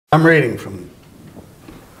I'm reading from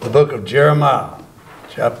the book of Jeremiah,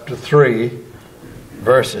 chapter 3,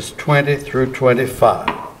 verses 20 through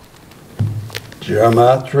 25.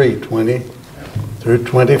 Jeremiah 3, 20 through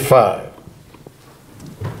 25.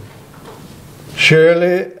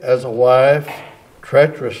 Surely as a wife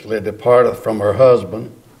treacherously departeth from her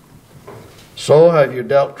husband, so have you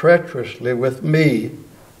dealt treacherously with me,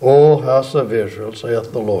 O house of Israel,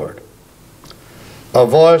 saith the Lord. A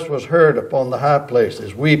voice was heard upon the high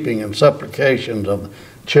places, weeping and supplications of the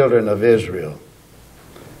children of Israel.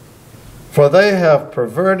 For they have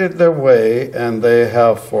perverted their way, and they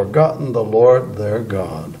have forgotten the Lord their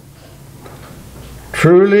God.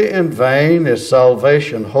 Truly in vain is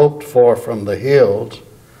salvation hoped for from the hills,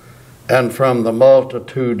 and from the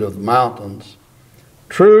multitude of mountains.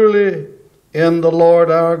 Truly in the Lord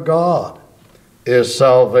our God is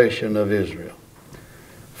salvation of Israel.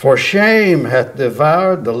 For shame hath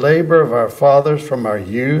devoured the labor of our fathers from our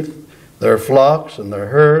youth, their flocks and their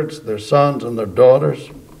herds, their sons and their daughters.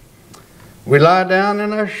 We lie down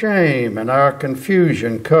in our shame, and our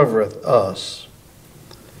confusion covereth us.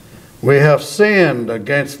 We have sinned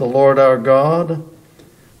against the Lord our God,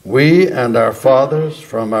 we and our fathers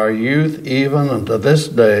from our youth even unto this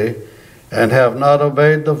day, and have not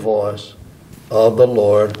obeyed the voice of the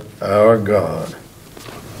Lord our God.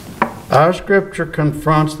 Our scripture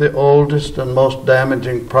confronts the oldest and most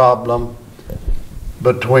damaging problem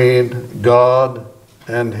between God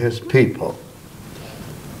and his people.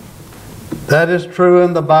 That is true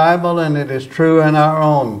in the Bible, and it is true in our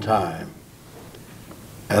own time.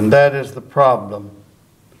 And that is the problem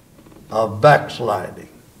of backsliding.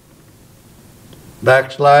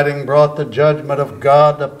 Backsliding brought the judgment of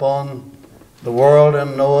God upon the world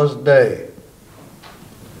in Noah's day.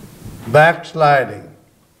 Backsliding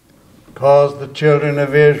caused the children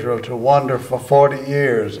of Israel to wander for 40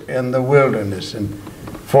 years in the wilderness and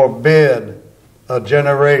forbid a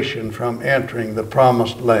generation from entering the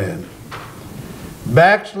promised land.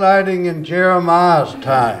 Backsliding in Jeremiah's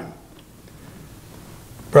time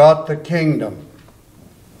brought the kingdom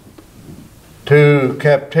to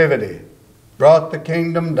captivity, brought the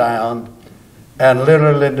kingdom down, and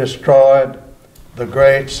literally destroyed the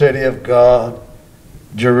great city of God,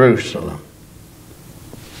 Jerusalem.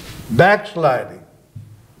 Backsliding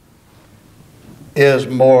is has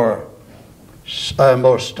a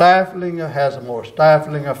more stifling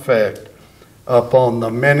effect upon the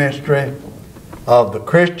ministry of the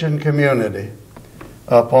Christian community,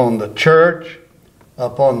 upon the church,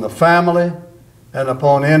 upon the family, and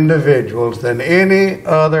upon individuals than any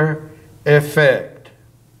other effect.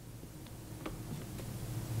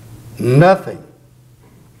 Nothing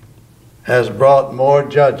has brought more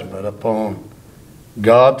judgment upon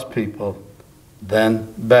God's people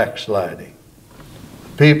than backsliding.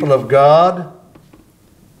 People of God,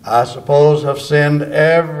 I suppose, have sinned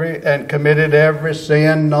and committed every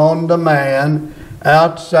sin known to man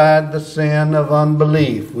outside the sin of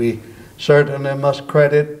unbelief. We certainly must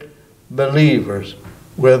credit believers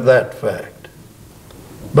with that fact.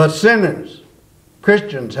 But sinners,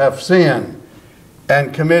 Christians, have sinned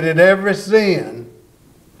and committed every sin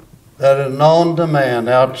that is known to man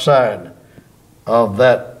outside of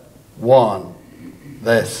that one,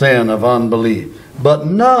 the sin of unbelief. But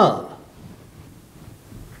none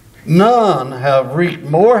have wreaked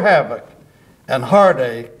more havoc and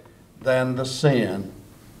heartache than the sin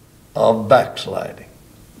of backsliding.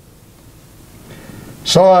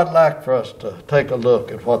 So I'd like for us to take a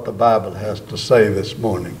look at what the Bible has to say this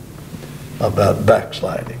morning about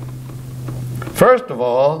backsliding. First of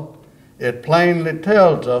all, it plainly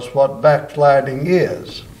tells us what backsliding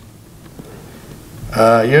is.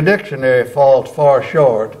 Your dictionary falls far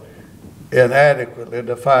short in adequately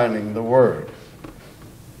defining the word.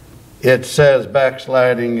 It says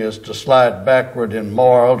backsliding is to slide backward in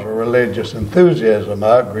morals or religious enthusiasm.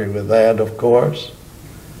 I agree with that, of course.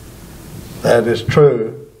 That is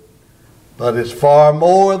true. But it's far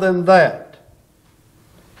more than that.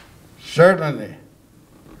 Certainly,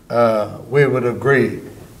 we would agree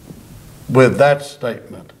with that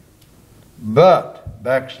statement. But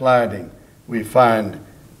backsliding, we find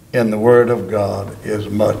in the Word of God, is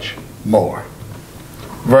much more.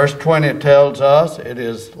 Verse 20 tells us it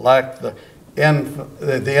is like the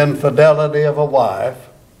infidelity of a wife.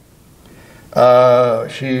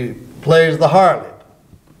 She plays the harlot.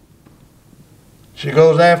 She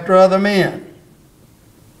goes after other men.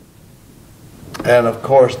 And of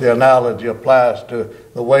course the analogy applies to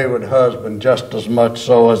the wayward husband just as much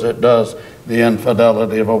so as it does the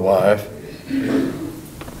infidelity of a wife.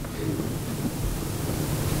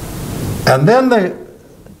 And then the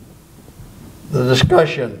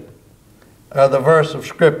discussion the verse of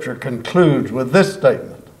Scripture concludes with this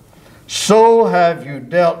statement: so have you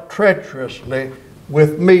dealt treacherously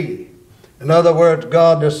with me. In other words,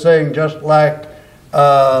 God is saying, just like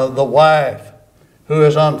the wife who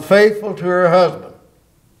is unfaithful to her husband,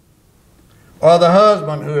 or the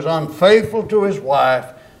husband who is unfaithful to his wife,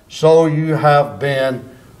 so you have been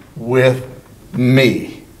with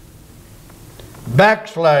me.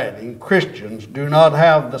 Backsliding Christians do not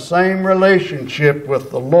have the same relationship with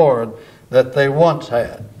the Lord that they once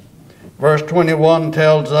had. Verse 21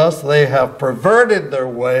 tells us they have perverted their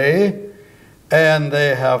way and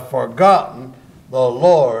they have forgotten the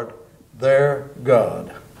Lord their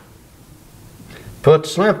God. Put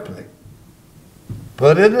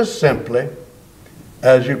it as simply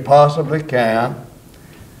as you possibly can,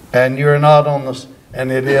 and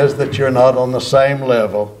it is that you're not on the same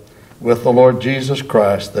level with the Lord Jesus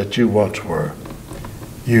Christ that you once were.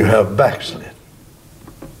 You have backslid.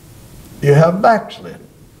 You have backslid.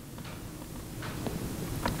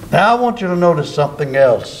 Now I want you to notice something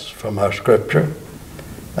else from our Scripture,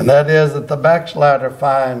 and that is that the backslider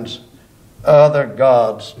finds other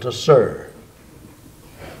gods to serve.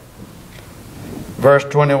 Verse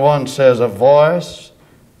 21 says, a voice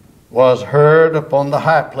was heard upon the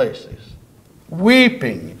high places,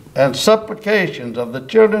 weeping and supplications of the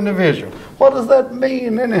children of Israel. What does that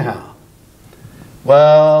mean anyhow?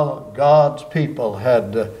 Well, God's people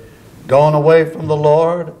had gone away from the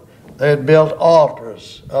Lord. They had built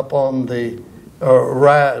altars up on the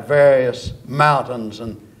various mountains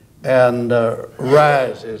and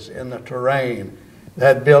rises in the terrain. They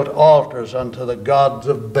had built altars unto the gods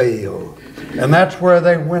of Baal. And that's where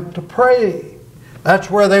they went to pray. That's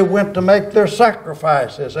where they went to make their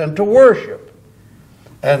sacrifices and to worship.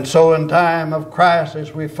 And so in time of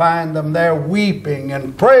crisis we find them there weeping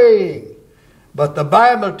and praying. But the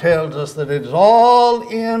Bible tells us that it is all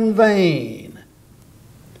in vain.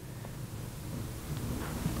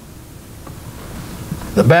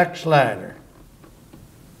 The backslider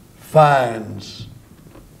finds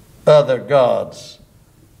other gods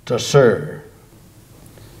to serve.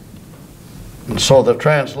 And so the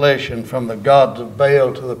translation from the gods of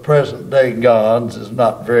Baal to the present day gods is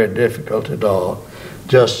not very difficult at all.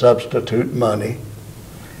 Just substitute money,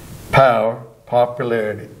 power,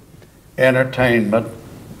 popularity, entertainment,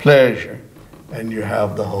 pleasure, and you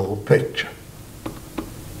have the whole picture.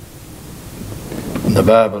 And the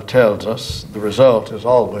Bible tells us the result is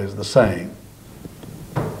always the same.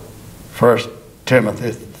 1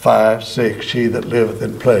 Timothy 5:6, she that liveth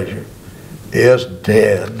in pleasure is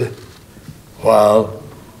dead while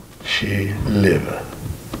she liveth.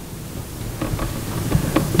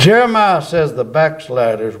 Jeremiah says the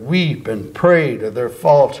backsliders weep and pray to their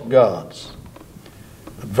false gods.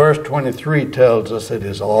 But verse 23 tells us it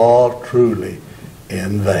is all truly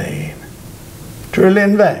in vain. Truly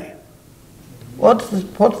in vain. What's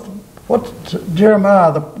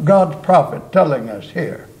Jeremiah, God's prophet, telling us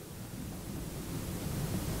here?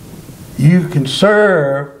 You can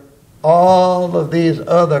serve all of these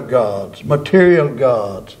other gods, material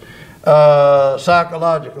gods,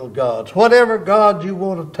 psychological gods, whatever gods you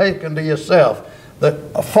want to take unto yourself, the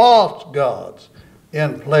false gods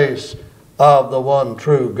in place of the one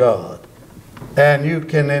true God. And you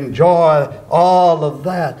can enjoy all of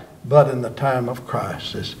that, but in the time of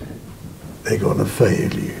crisis, they're going to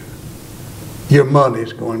fail you. Your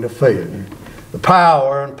money's going to fail you. The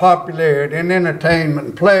power and popularity and entertainment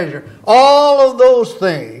and pleasure, all of those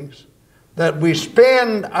things that we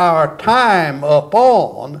spend our time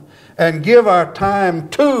upon and give our time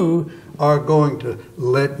to are going to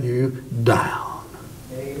let you down.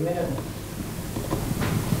 Amen.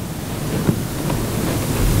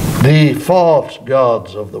 The false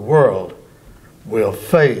gods of the world will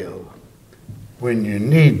fail when you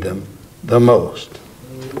need them the most.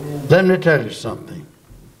 Amen. Let me tell you something.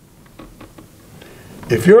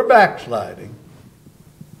 If you're backsliding,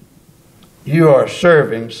 you are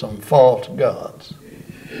serving some false gods.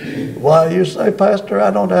 Why, you say, Pastor,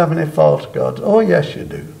 I don't have any false gods. Oh, yes, you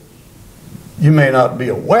do. You may not be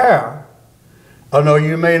aware. Oh, no,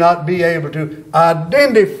 you may not be able to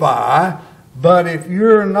identify, but if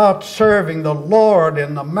you're not serving the Lord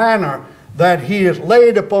in the manner that He has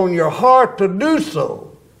laid upon your heart to do so,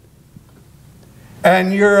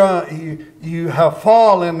 and you have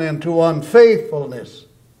fallen into unfaithfulness,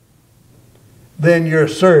 then you're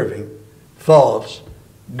serving false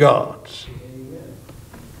gods. Amen.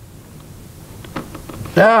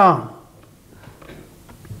 Now,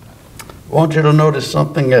 I want you to notice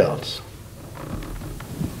something else.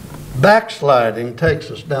 Backsliding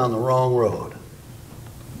takes us down the wrong road.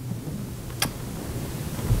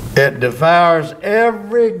 It devours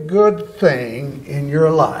every good thing in your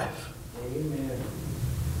life. Amen.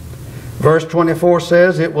 Verse 24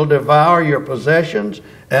 says it will devour your possessions,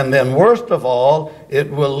 and then worst of all,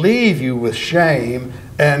 it will leave you with shame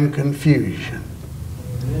and confusion.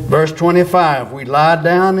 Amen. Verse 25, we lie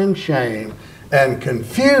down in shame, and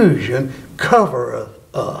confusion covereth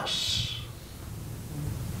us.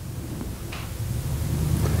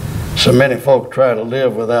 So many folk try to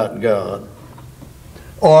live without God,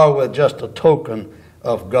 or with just a token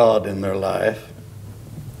of God in their life,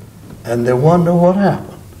 and they wonder what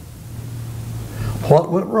happened. What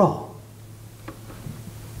went wrong?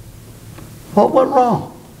 What went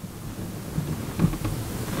wrong?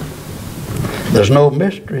 There's no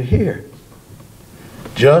mystery here.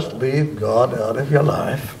 Just leave God out of your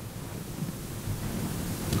life,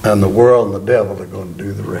 and the world and the devil are going to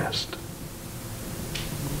do the rest.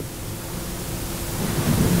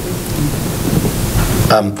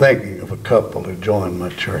 I'm thinking of a couple who joined my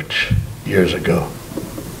church years ago.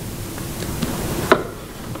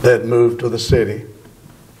 They'd moved to the city,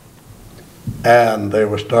 and they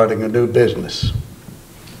were starting a new business.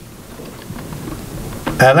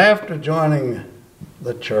 And after joining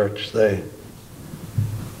the church, they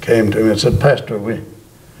came to me and said, "Pastor, we'd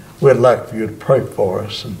like for you to pray for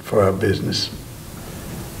us and for our business,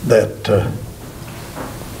 that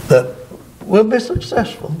we'll be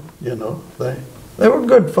successful." You know, they were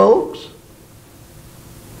good folks.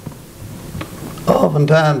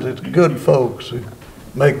 Oftentimes it's good folks who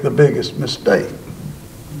make the biggest mistake.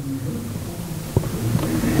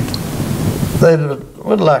 They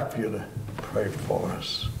would like for you to pray for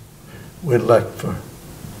us. We'd like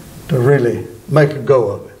to really make a go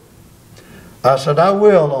of it. I said, "I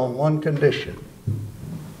will, on one condition.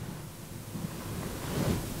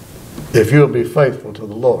 If you'll be faithful to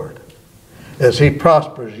the Lord, as He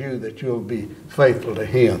prospers you, that you'll be faithful to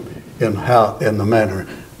Him in the manner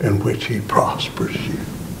in which He prospers you.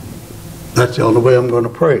 That's the only way I'm going to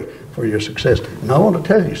pray for your success." And I want to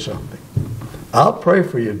tell you something. I'll pray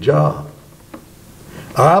for your job,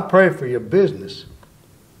 or I'll pray for your business,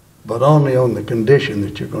 but only on the condition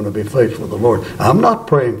that you're going to be faithful to the Lord. I'm not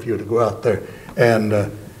praying for you to go out there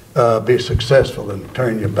and be successful and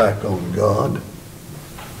turn your back on God.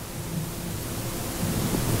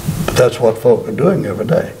 But that's what folk are doing every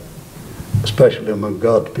day, especially among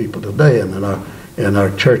God's people today, and in our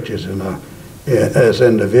churches, as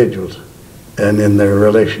individuals, and in their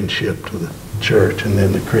relationship to the church and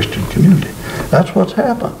in the Christian community. That's what's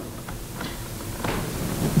happened.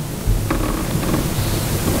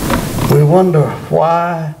 We wonder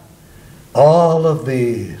why all of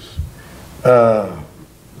these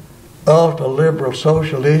ultra-liberal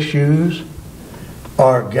social issues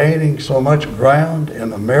are gaining so much ground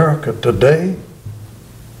in America today.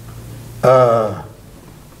 The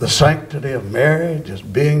sanctity of marriage is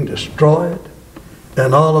being destroyed,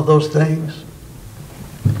 and all of those things.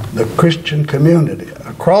 The Christian community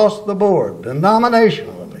across the board,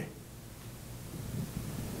 denominationally,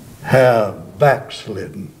 have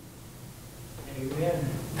backslidden. Amen.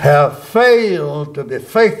 Have failed to be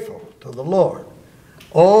faithful to the Lord.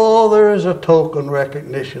 Oh, there is a token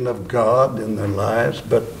recognition of God in their lives,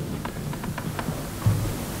 but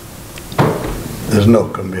there's no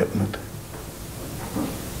commitment.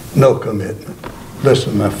 No commitment.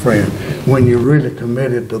 Listen, my friend, when you're really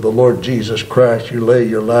committed to the Lord Jesus Christ, you lay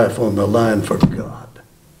your life on the line for God.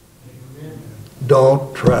 Amen.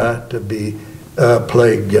 Don't try to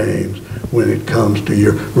play games when it comes to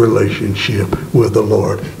your relationship with the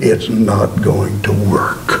Lord. It's not going to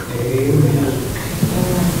work. Amen.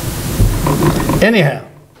 Anyhow,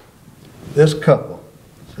 this couple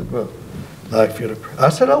said, "Well, I'd like for you to pray." I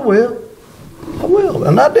said, "I will. I will."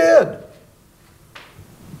 And I did.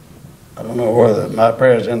 I don't know whether my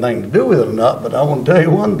prayer has anything to do with it or not, but I want to tell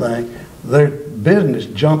you one thing. Their business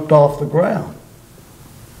jumped off the ground.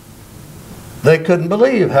 They couldn't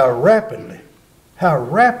believe how rapidly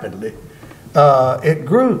it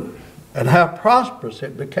grew and how prosperous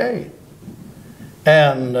it became.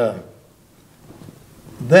 And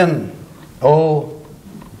then,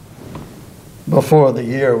 before the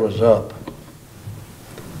year was up,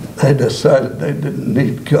 they decided they didn't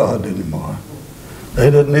need God anymore. They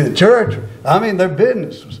didn't need the church. I mean, their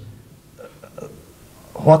business was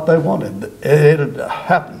what they wanted. It had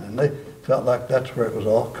happened, and they felt like that's where it was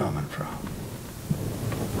all coming from.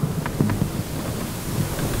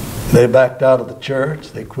 They backed out of the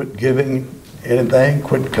church. They quit giving anything,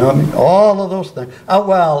 quit coming, all of those things.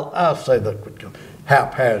 I'll say they quit coming.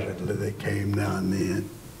 Haphazardly they came now and then.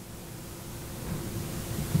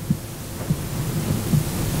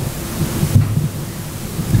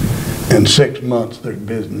 In 6 months, their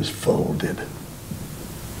business folded.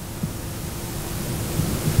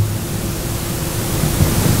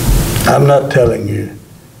 I'm not telling you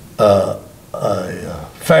a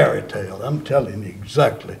fairy tale. I'm telling you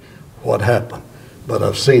exactly what happened. But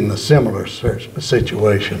I've seen the similar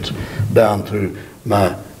situations down through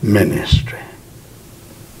my ministry.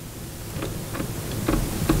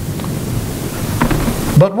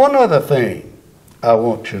 But one other thing I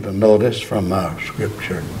want you to notice from our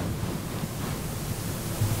scripture.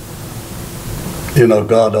 You know,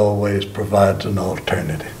 God always provides an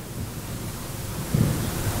alternative.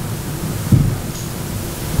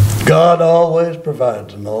 God always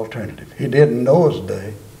provides an alternative. He did in Noah's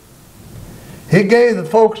day. He gave the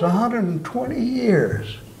folks 120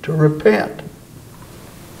 years to repent.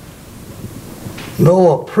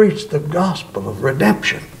 Noah preached the gospel of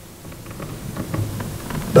redemption.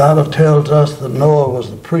 The Bible tells us that Noah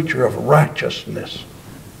was the preacher of righteousness.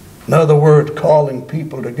 In other words, calling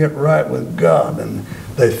people to get right with God, and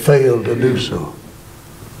they failed to do so.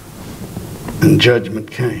 And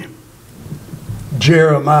judgment came.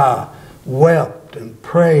 Jeremiah wept and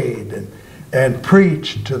prayed and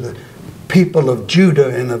preached to the people of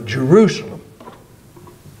Judah and of Jerusalem,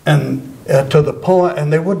 and to the point,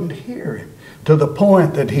 and they wouldn't hear him, to the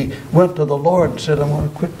point that he went to the Lord and said, "I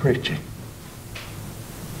want to quit preaching."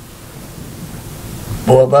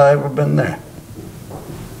 Boy, have I ever been there.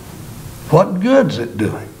 What good's it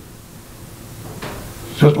doing?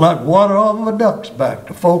 It's just like water off of a duck's back.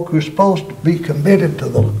 The folk who are supposed to be committed to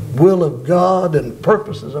the will of God and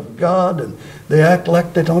purposes of God, and they act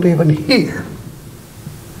like they don't even hear.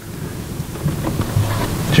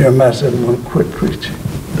 Jeremiah said, "I'm going to quit preaching."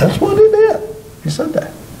 That's what he did. He said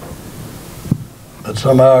that. But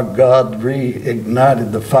somehow God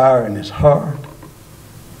reignited the fire in his heart.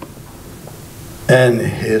 And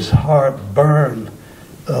his heart burned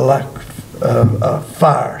like a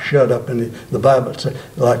fire shut up in the Bible says,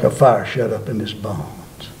 like a fire shut up in his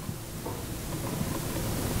bones.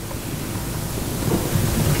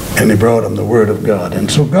 And he brought him the Word of God. And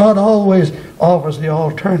so God always offers the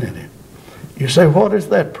alternative. You say, what is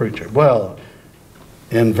that, preacher? Well,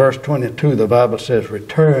 in verse 22, the Bible says,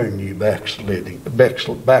 "Return, you backsliding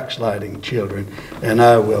children, and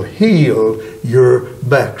I will heal your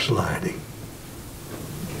backsliding."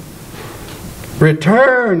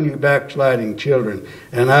 Return, you backsliding children,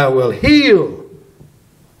 and I will heal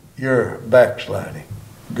your backsliding.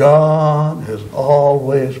 God has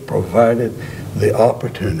always provided the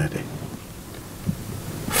opportunity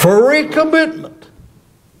for recommitment,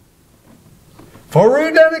 for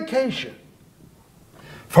rededication,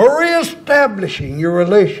 for reestablishing your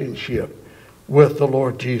relationship with the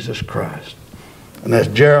Lord Jesus Christ. And as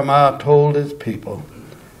Jeremiah told his people,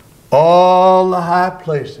 all the high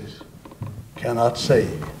places cannot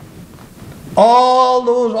save. All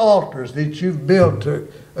those altars that you've built to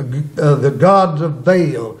the gods of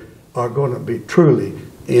Baal are going to be truly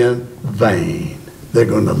in vain. They're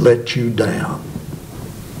going to let you down.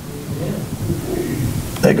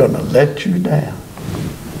 They're going to let you down.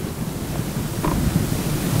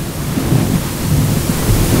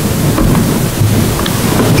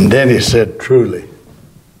 And then he said, truly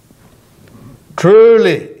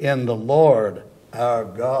in the Lord our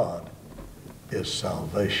God is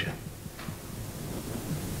salvation.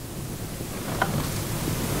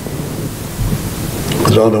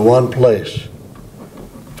 There's only one place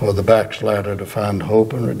for the backslider to find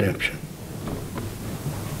hope and redemption,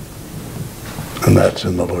 and that's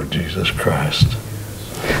in the Lord Jesus Christ.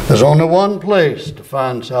 There's only one place to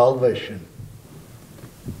find salvation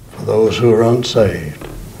for those who are unsaved,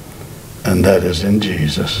 and that is in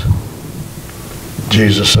Jesus.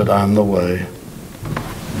 Jesus said, "I'm the way.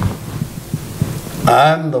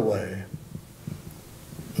 I'm the way.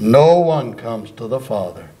 No one comes to the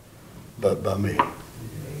Father but by me."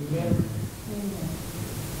 Amen.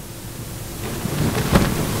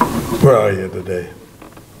 Where are you today?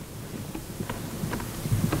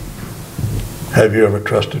 Have you ever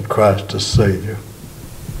trusted Christ as Savior?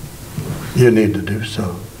 You need to do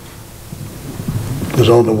so. There's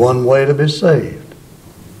only one way to be saved,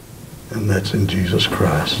 and that's in Jesus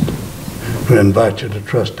Christ. We invite you to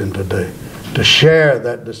trust Him today, to share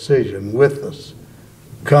that decision with us.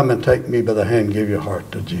 Come and take me by the hand, give your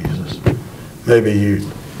heart to Jesus. Maybe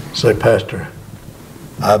you say, "Pastor,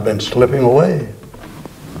 I've been slipping away,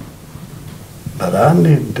 but I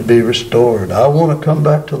need to be restored. I want to come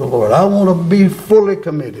back to the Lord. I want to be fully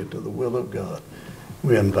committed to the will of God."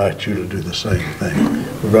 We invite you to do the same thing.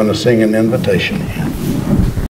 We're going to sing an invitation hymn.